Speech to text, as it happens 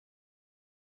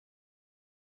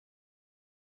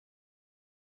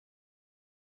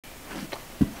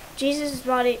Jesus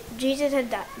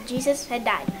had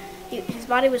died. His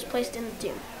body was placed in the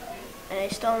tomb, and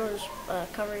a stone was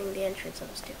covering the entrance of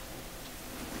his tomb.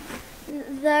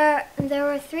 There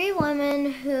were 3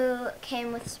 women who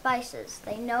came with spices.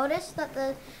 They noticed that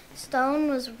the stone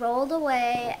was rolled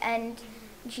away and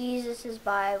Jesus'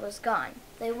 body was gone.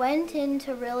 They went in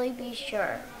to really be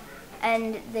sure,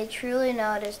 and they truly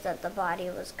noticed that the body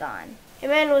was gone. A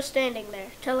man was standing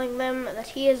there, telling them that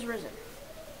he is risen.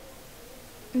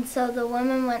 And so the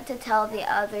women went to tell the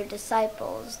other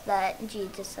disciples that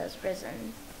Jesus has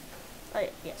risen.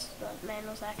 Yes, the man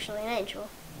was actually an angel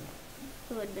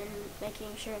who had been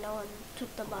making sure no one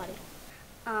took the body.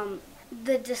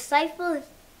 The disciples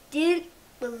didn't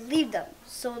believe them,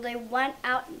 so they went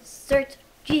out and searched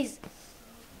Jesus.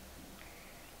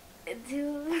 And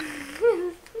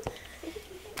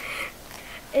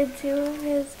 2 of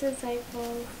his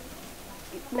disciples,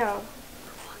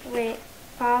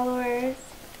 followers,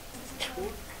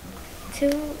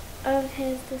 2 of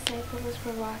his disciples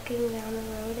were walking down the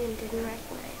road and didn't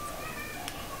recognize him.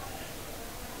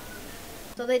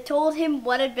 So they told him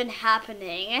what had been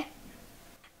happening,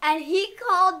 and he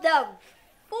called them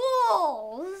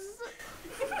fools.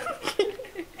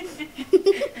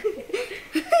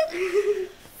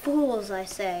 Fools, I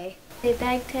say. They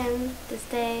begged him to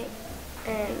stay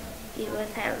and eat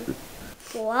with him.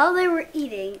 While they were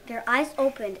eating, their eyes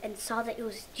opened and saw that it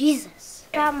was Jesus.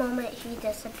 At that moment, he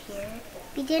disappeared.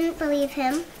 We didn't believe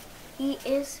him. He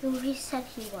is who he said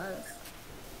he was.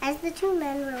 As the 2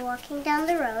 men were walking down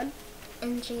the road,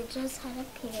 And Jesus had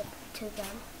appeared to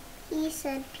them. he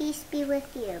said, "Peace be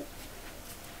with you."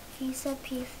 He said,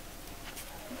 "Peace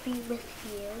be with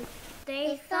you."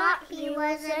 They thought he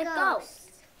was a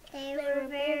ghost. They were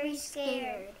very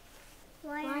scared.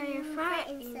 "Why are you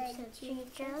frightened?" said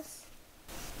Jesus.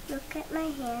 "Look at my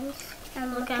hands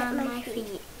and look at my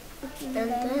feet." And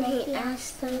then he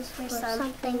asked us for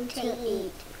something to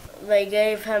eat. They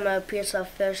gave him a piece of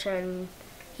fish and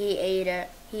he ate it.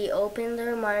 He opened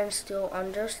their minds to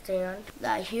understand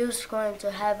that he was going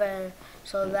to heaven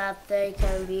so that they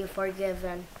can be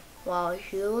forgiven. While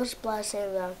he was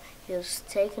blessing them, he was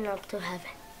taken up to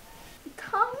heaven.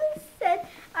 Thomas said,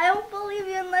 "I don't believe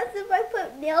you unless if I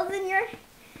put nails in your,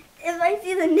 if I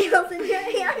see the nails in your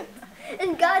hand,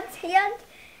 in God's hand,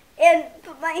 and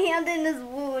put my hand in his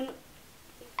wound."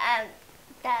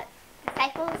 The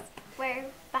disciples were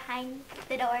behind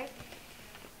the door,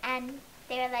 and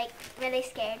they were like really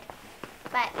scared.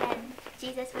 But then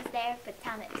Jesus was there, but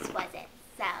Thomas wasn't.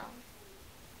 So,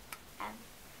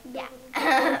 yeah.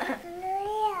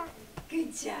 Yeah.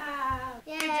 Good job.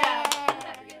 Yay.